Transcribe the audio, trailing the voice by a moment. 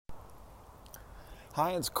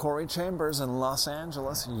Hi, it's Corey Chambers in Los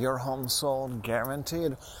Angeles. Your home sold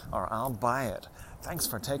guaranteed, or I'll buy it. Thanks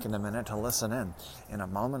for taking a minute to listen in. In a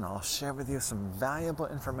moment, I'll share with you some valuable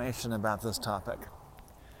information about this topic.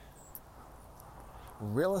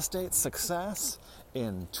 Real estate success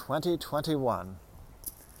in 2021.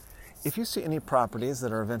 If you see any properties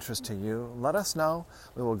that are of interest to you, let us know.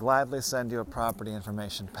 We will gladly send you a property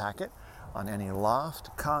information packet on any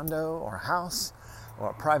loft, condo, or house,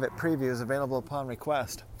 or private previews available upon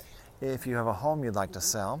request. If you have a home you'd like to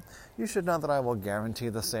sell, you should know that I will guarantee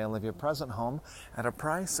the sale of your present home at a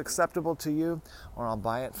price acceptable to you, or I'll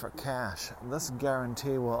buy it for cash. This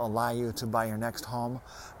guarantee will allow you to buy your next home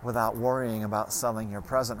without worrying about selling your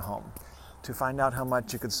present home. To find out how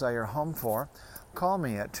much you could sell your home for, call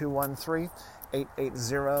me at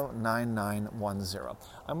 213-880-9910.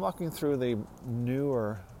 I'm walking through the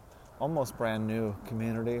newer, almost brand new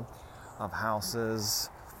community of houses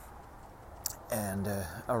and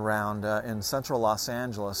around in central Los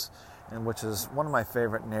Angeles, and which is one of my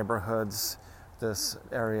favorite neighborhoods. This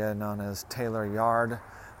area known as Taylor Yard,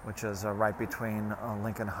 which is right between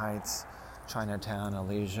Lincoln Heights, Chinatown,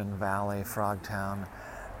 Elysian Valley, Frogtown,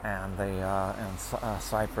 and the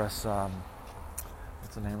Cypress.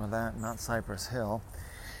 What's the name of that? Not Cypress Hill.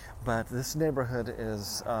 But this neighborhood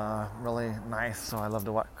is really nice, so I love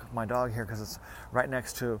to walk my dog here because it's right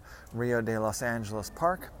next to Rio de Los Angeles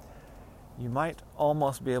Park. You might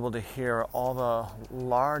almost be able to hear all the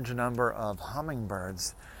large number of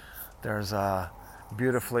hummingbirds. There's a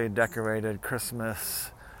beautifully decorated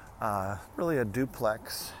Christmas, really a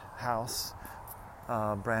duplex house,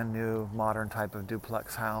 brand new modern type of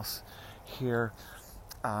duplex house here.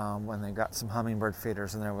 When they got some hummingbird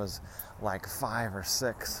feeders, and there was like 5 or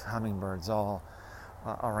 6 hummingbirds all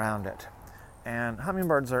around it. And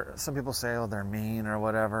hummingbirds are, some people say, oh, they're mean or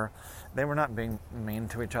whatever. They were not being mean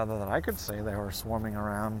to each other that I could see. They were swarming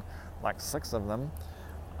around, like 6 of them.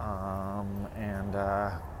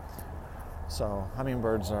 So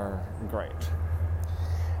hummingbirds are great.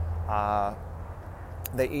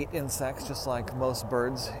 They eat insects just like most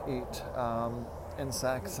birds eat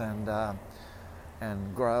insects and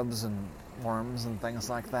grubs and worms and things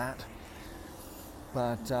like that.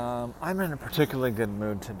 But I'm in a particularly good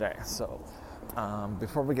mood today. So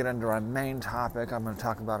before we get into our main topic, I'm going to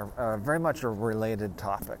talk about a very much a related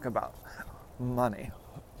topic about money.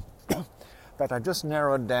 In fact, I just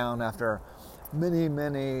narrowed down after many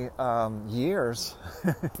years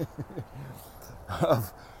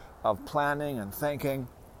of planning and thinking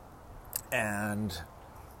and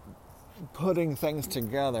putting things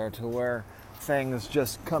together to where things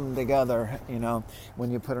just come together, you know,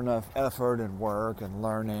 when you put enough effort and work and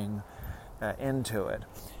learning into it.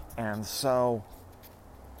 And so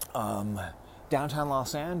downtown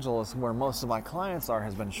Los Angeles, where most of my clients are,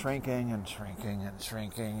 has been shrinking and shrinking and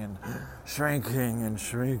shrinking and shrinking and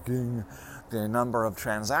shrinking the number of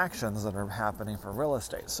transactions that are happening for real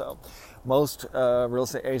estate. So most real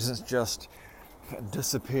estate agents just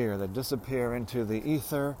disappear. They disappear into the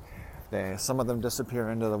ether. Some of them disappear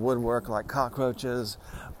into the woodwork like cockroaches.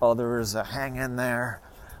 Others hang in there,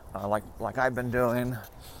 like I've been doing,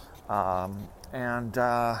 and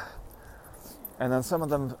then some of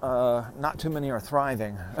them, not too many are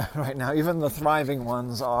thriving right now. Even the thriving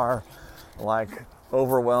ones are like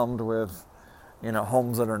overwhelmed with,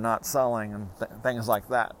 homes that are not selling and things like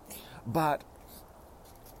that. But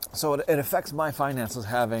so it affects my finances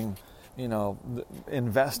having,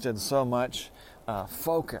 invested so much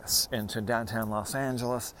focus into downtown Los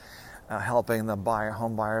Angeles, helping the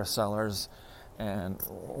home buyers, sellers, and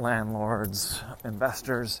landlords,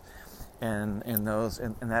 investors, in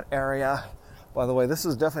that area. By the way, this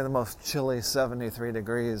is definitely the most chilly 73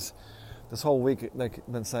 degrees. This whole week they've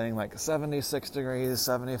been saying like 76 degrees,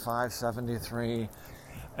 75, 73,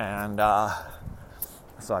 and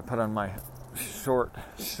so I put on my short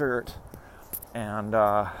shirt, and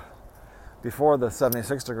before the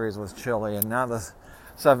 76 degrees was chilly, and now the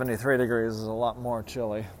 73 degrees is a lot more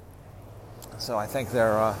chilly. So I think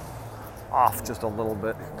they're off just a little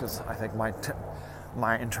bit, because I think my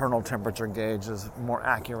internal temperature gauge is more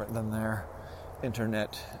accurate than their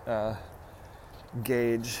internet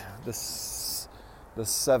gauge. The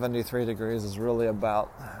 73 degrees is really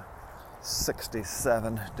about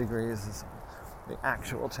 67 degrees is the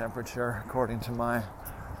actual temperature according to my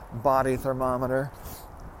body thermometer.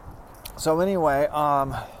 So anyway,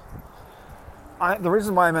 the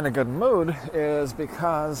reason why I'm in a good mood is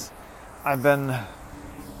because I've been,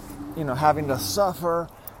 having to suffer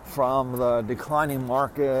from the declining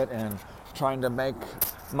market and trying to make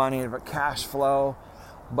money for cash flow.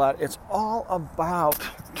 But it's all about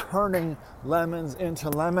turning lemons into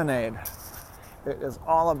lemonade. It is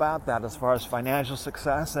all about that as far as financial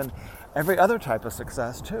success and every other type of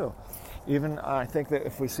success too. Even I think that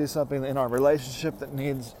if we see something in our relationship that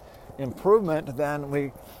needs improvement, then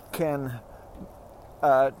we can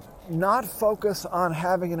not focus on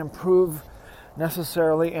having it improve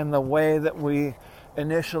necessarily in the way that we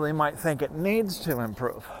initially might think it needs to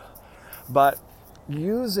improve, but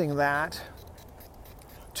using that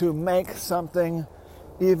to make something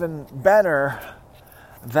even better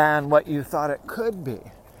than what you thought it could be.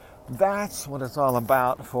 That's what it's all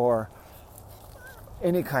about for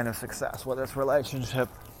any kind of success, whether it's relationship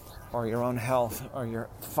or your own health or your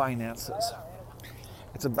finances.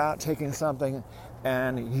 It's about taking something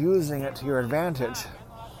and using it to your advantage.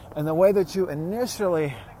 And the way that you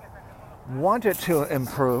initially want it to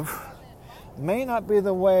improve may not be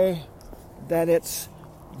the way that it's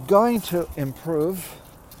going to improve.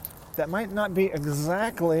 That might not be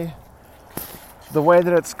exactly the way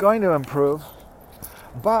that it's going to improve.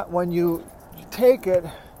 But when you take it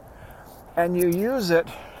and you use it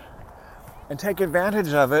and take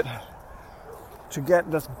advantage of it to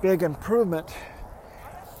get this big improvement,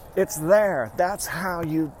 it's there. That's how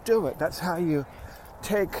you do it. That's how you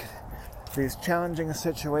take these challenging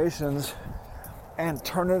situations and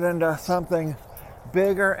turn it into something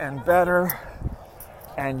bigger and better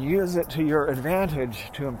and use it to your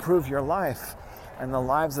advantage to improve your life and the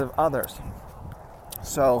lives of others.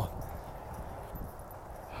 So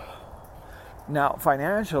now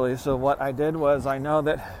financially, so what I did was, I know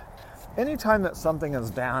that anytime that something is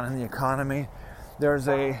down in the economy,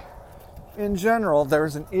 in general,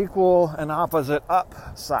 there's an equal and opposite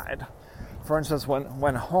upside. For instance,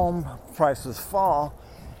 when home prices fall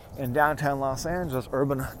in downtown Los Angeles,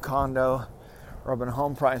 urban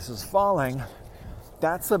home prices falling,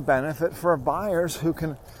 that's a benefit for buyers who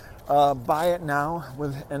can buy it now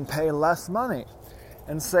and pay less money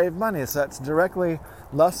and save money. So that's directly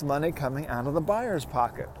less money coming out of the buyer's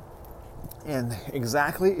pocket, and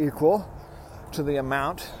exactly equal to the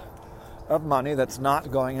amount of money that's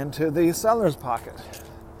not going into the seller's pocket.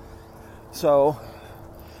 So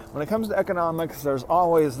when it comes to economics, there's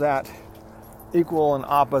always that equal and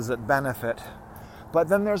opposite benefit. But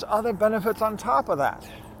then there's other benefits on top of that.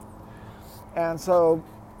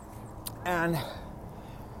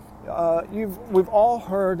 We've all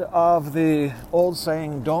heard of the old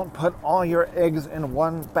saying, don't put all your eggs in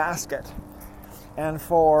one basket. And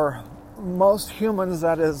for most humans,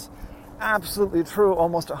 that is absolutely true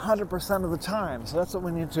almost 100% of the time. So that's what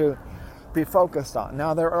we need to be focused on.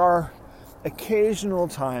 Now, there are occasional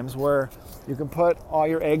times where you can put all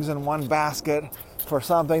your eggs in one basket for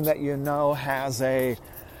something that you know has a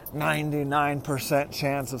 99%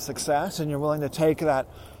 chance of success, and you're willing to take that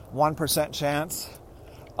 1% chance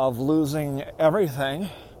of losing everything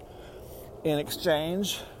in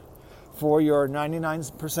exchange for your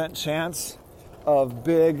 99% chance of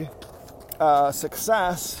big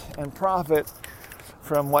success and profit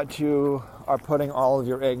from what you are putting all of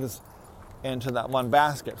your eggs into that one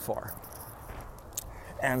basket for.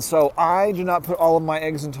 And so I do not put all of my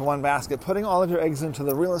eggs into one basket. Putting all of your eggs into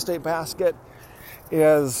the real estate basket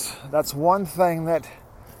that's one thing that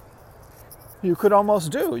you could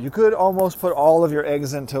almost do. You could almost put all of your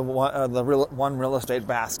eggs into one real estate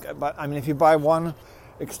basket. But I mean, if you buy one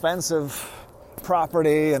expensive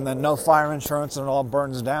property and then no fire insurance and it all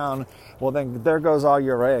burns down, well then there goes all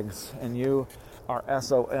your eggs and you are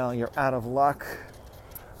SOL, you're out of luck,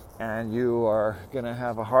 and you are going to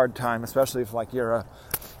have a hard time, especially if like you're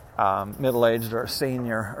a middle-aged or a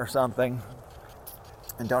senior or something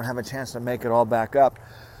and don't have a chance to make it all back up.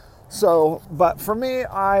 So, but for me,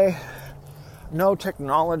 I know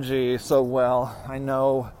technology so well. I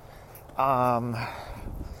know I'm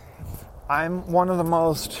one of the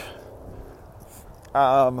most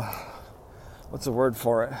what's the word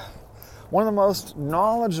for it? One of the most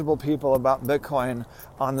knowledgeable people about Bitcoin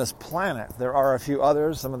on this planet. There are a few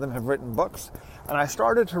others. Some of them have written books. And I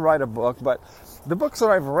started to write a book, but the books that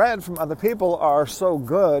I've read from other people are so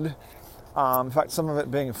good. In fact, some of it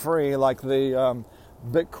being free, like the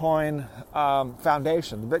Bitcoin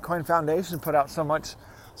Foundation. The Bitcoin Foundation put out so much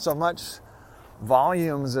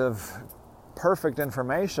volumes of perfect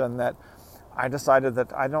information that I decided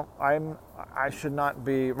that I should not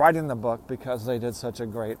be writing the book because they did such a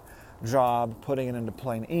great job putting it into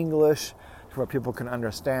plain English where people can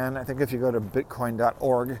understand. I think if you go to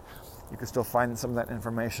bitcoin.org, you can still find some of that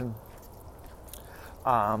information.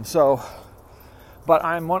 But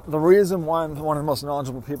the reason why I'm one of the most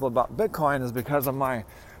knowledgeable people about Bitcoin is because of my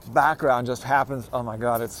background. Just happens. Oh my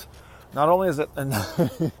God! It's not only is it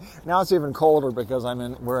now it's even colder because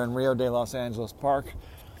we're in Rio de Los Angeles Park,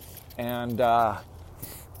 and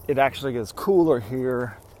it actually gets cooler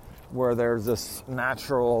here, where there's this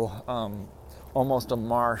natural, almost a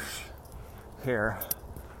marsh here.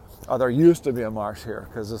 There used to be a marsh here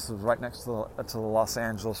because this is right next to the Los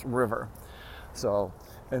Angeles River. So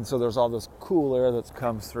there's all this cool air that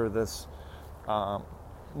comes through this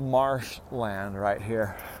marshland right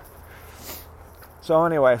here. So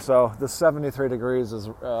anyway, so the 73 degrees is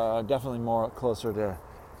definitely more closer to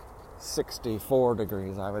 64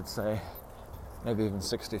 degrees, I would say. Maybe even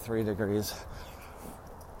 63 degrees.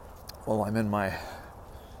 Well, I'm in my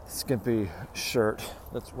skimpy shirt,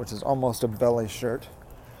 which is almost a belly shirt,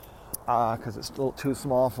 because it's still too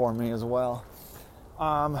small for me as well.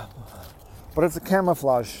 But it's a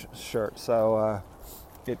camouflage shirt, so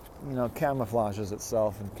it camouflages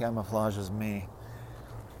itself and camouflages me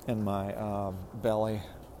in my belly.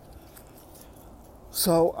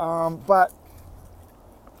 So,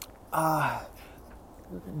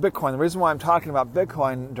 Bitcoin, the reason why I'm talking about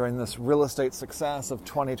Bitcoin during this real estate success of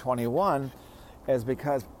 2021 is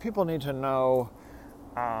because people need to know,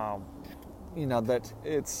 that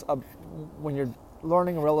it's when you're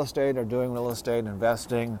learning real estate or doing real estate,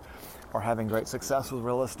 investing, or having great success with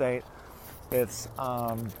real estate, it's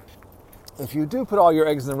if you do put all your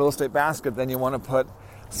eggs in the real estate basket, then you want to put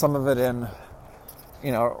some of it in,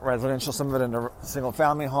 residential, some of it into single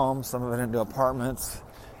family homes, some of it into apartments,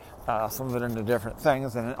 some of it into different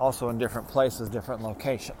things, and also in different places, different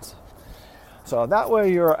locations. So that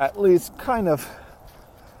way you're at least kind of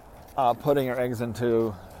putting your eggs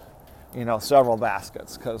into, several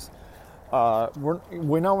baskets, because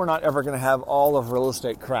we know we're not ever going to have all of real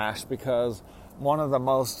estate crash, because one of the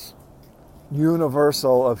most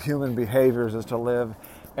universal of human behaviors is to live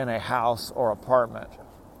in a house or apartment.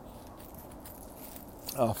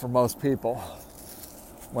 For most people,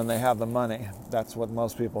 when they have the money, that's what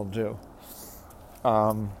most people do.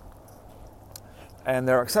 And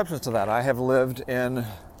there are exceptions to that. I have lived in,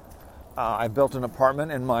 I built an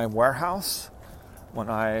apartment in my warehouse when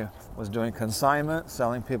I was doing consignment,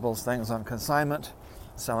 selling people's things on consignment,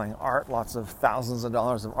 selling art, lots of thousands of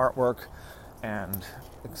dollars of artwork, and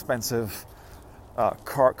expensive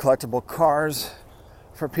collectible cars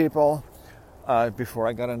for people before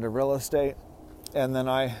I got into real estate. And then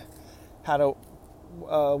I had a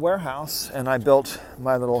warehouse, and I built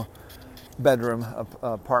my little bedroom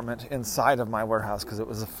apartment inside of my warehouse because it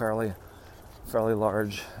was a fairly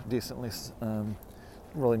large, decently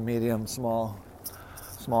really small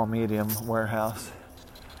medium warehouse,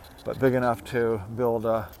 but big enough to build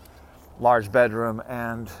a large bedroom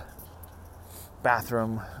and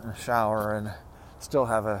bathroom and shower and still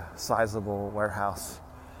have a sizable warehouse.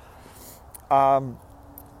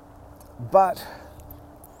 But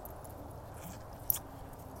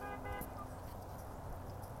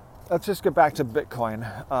let's just get back to Bitcoin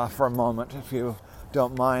for a moment, if you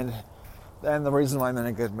don't mind. And the reason why I'm in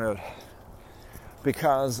a good mood,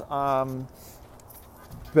 because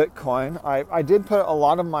Bitcoin, I did put a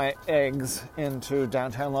lot of my eggs into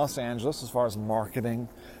downtown Los Angeles as far as marketing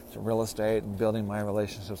to real estate and building my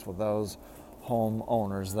relationships with those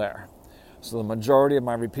homeowners there. So the majority of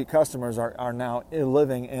my repeat customers are now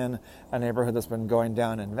living in a neighborhood that's been going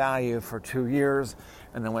down in value for 2 years,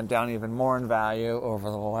 and then went down even more in value over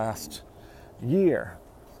the last year.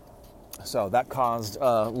 So that caused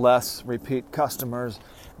less repeat customers.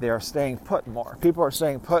 They are staying put more. People are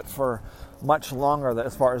staying put for much longer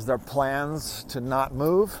as far as their plans to not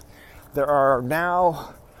move. There are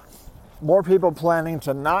now more people planning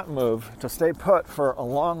to not move, to stay put for a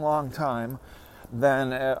long, long time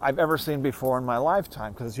than I've ever seen before in my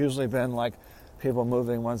lifetime, because it's usually been like people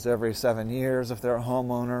moving once every 7 years if they're a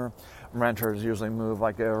homeowner. Renters usually move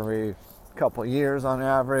like every couple years on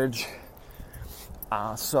average.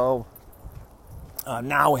 So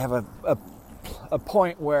now we have a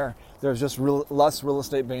point where there's just less real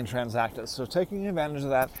estate being transacted. So taking advantage of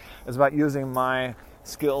that is about using my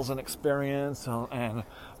skills and experience and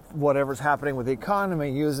whatever's happening with the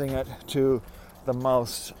economy, using it to the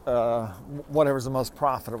most, whatever's the most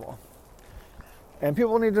profitable. And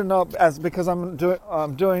people need to know, because I'm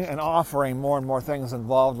doing and offering more and more things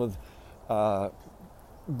involved with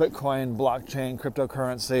Bitcoin, blockchain,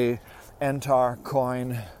 cryptocurrency, NTAR,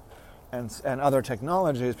 coin, and other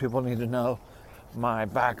technologies. People need to know my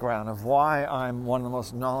background of why I'm one of the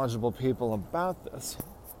most knowledgeable people about this.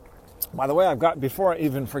 By the way, before I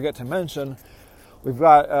even forget to mention, we've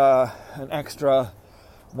got an extra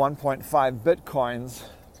 1.5 Bitcoins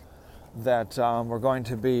that we're going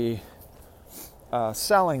to be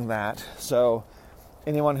selling that. So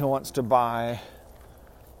anyone who wants to buy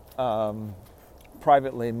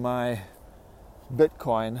privately my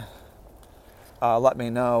Bitcoin, let me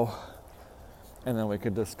know. and then we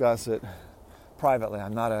could discuss it privately.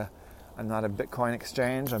 I'm not a Bitcoin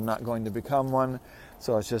exchange. I'm not going to become one,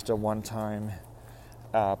 so it's just a one-time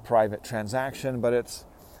private transaction. But it's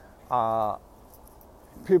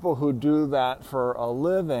people who do that for a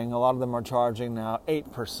living. A lot of them are charging now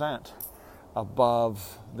 8%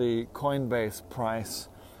 above the Coinbase price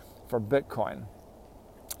for Bitcoin,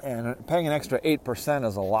 and paying an extra 8%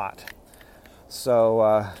 is a lot.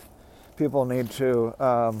 So people need to,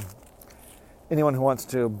 anyone who wants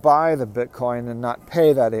to buy the Bitcoin and not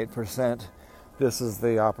pay that 8%, this is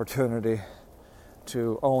the opportunity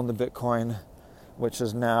to own the Bitcoin, which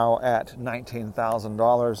is now at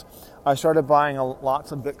 $19,000. I started buying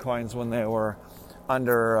lots of Bitcoins when they were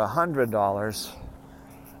under $100,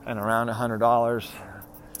 and around $100 is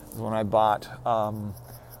when I bought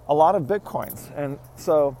a lot of Bitcoins. And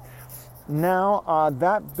so now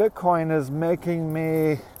that Bitcoin is making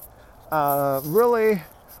me really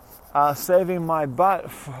saving my butt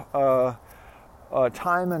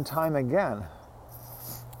time and time again.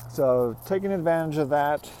 So taking advantage of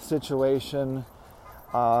that situation,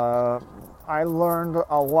 I learned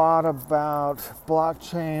a lot about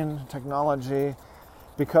blockchain technology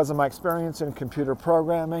because of my experience in computer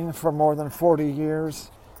programming for more than 40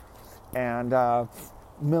 years, and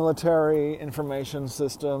military information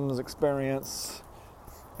systems experience,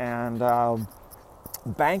 and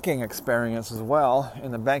banking experience as well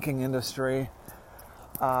in the banking industry,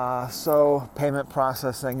 so payment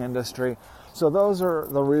processing industry. So those are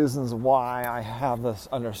the reasons why I have this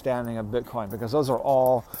understanding of Bitcoin, because those are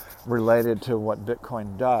all related to what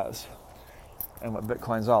Bitcoin does and what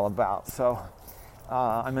Bitcoin's all about. So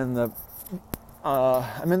I'm in the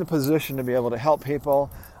position to be able to help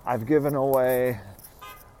people. I've given away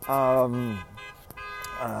something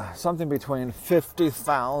between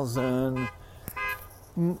 $50,000.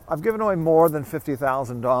 I've given away more than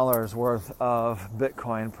 $50,000 worth of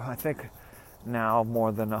Bitcoin. I think now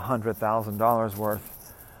more than $100,000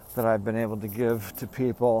 worth that I've been able to give to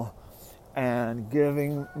people, and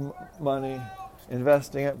giving money,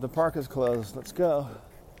 investing it. The park is closed. Let's go.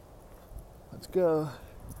 Let's go.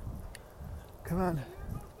 Come on.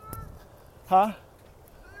 Huh?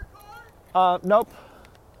 Nope.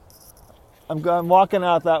 I'm walking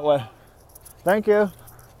out that way. Thank you.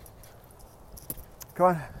 Come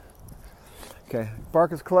on. Okay,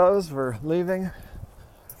 park is closed. We're leaving.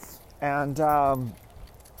 And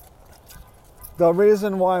the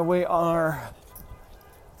reason why we are...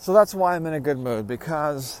 So that's why I'm in a good mood,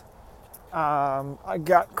 because I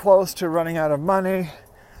got close to running out of money,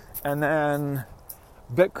 and then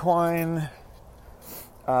Bitcoin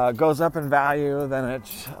goes up in value, then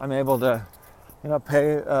I'm able to,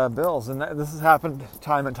 pay bills. And this has happened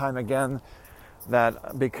time and time again,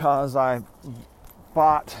 that because I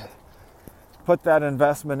put that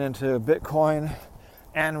investment into Bitcoin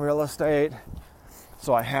and real estate,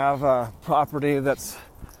 so I have a property that's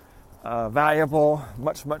valuable,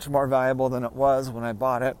 much more valuable than it was when I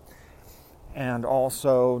bought it, and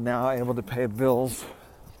also now able to pay bills,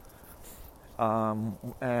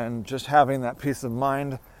 and just having that peace of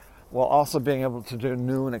mind, while also being able to do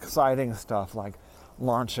new and exciting stuff like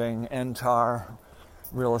launching Entar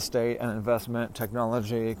real estate and investment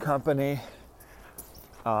technology company,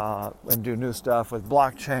 and do new stuff with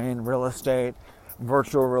blockchain, real estate,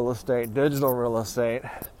 virtual real estate, digital real estate,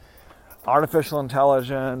 artificial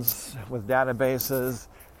intelligence with databases,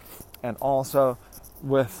 and also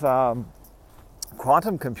with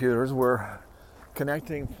quantum computers. We're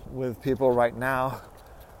connecting with people right now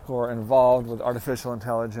who are involved with artificial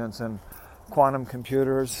intelligence and quantum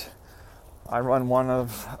computers. I run one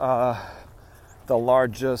of the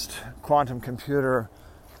largest quantum computer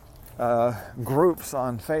groups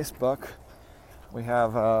on Facebook. We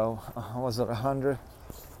have, 100?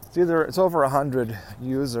 It's over 100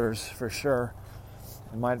 users for sure.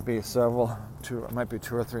 It might be it might be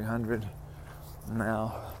 200 or 300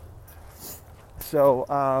 now. So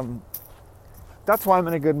that's why I'm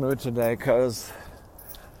in a good mood today, because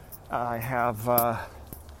I have,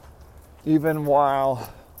 even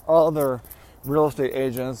while other real estate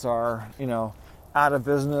agents are, out of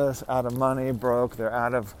business, out of money, broke,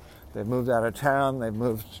 they've moved out of town, they've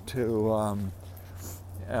moved to,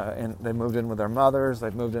 they moved in with their mothers,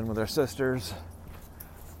 they've moved in with their sisters.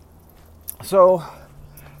 So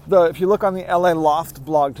if you look on the LA Loft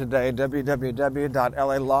blog today,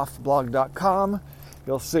 www.laloftblog.com,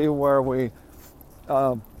 you'll see where we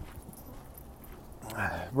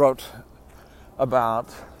wrote about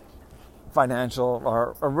financial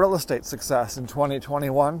or real estate success in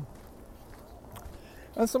 2021.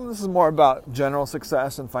 And some of this is more about general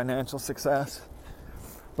success and financial success.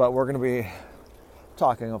 But we're going to be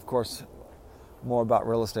talking, of course, more about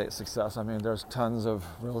real estate success. I mean, there's tons of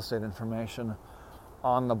real estate information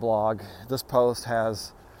on the blog. This post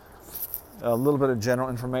has a little bit of general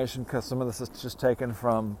information because some of this is just taken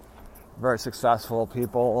from very successful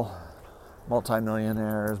people,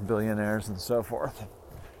 multimillionaires, billionaires, and so forth.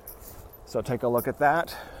 So take a look at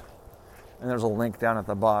that. And there's a link down at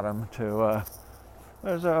the bottom to,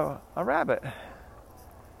 there's a rabbit.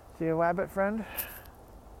 See a rabbit, friend?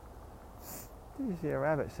 You see a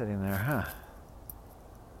rabbit sitting there, huh?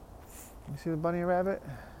 You see the bunny rabbit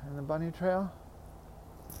and the bunny trail?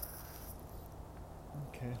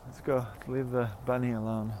 Okay, let's go. Leave the bunny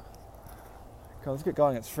alone. Okay, let's get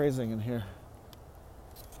going. It's freezing in here.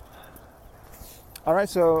 All right,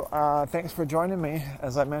 so thanks for joining me.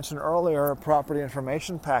 As I mentioned earlier, a property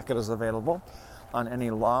information packet is available on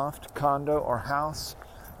any loft, condo, or house.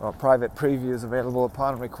 Private preview is available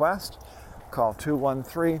upon request. Call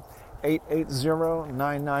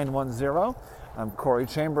 213-880-9910. I'm Corey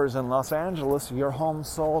Chambers in Los Angeles. Your home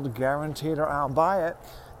sold, guaranteed, or I'll buy it.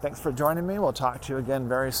 Thanks for joining me. We'll talk to you again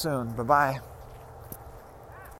very soon. Bye-bye.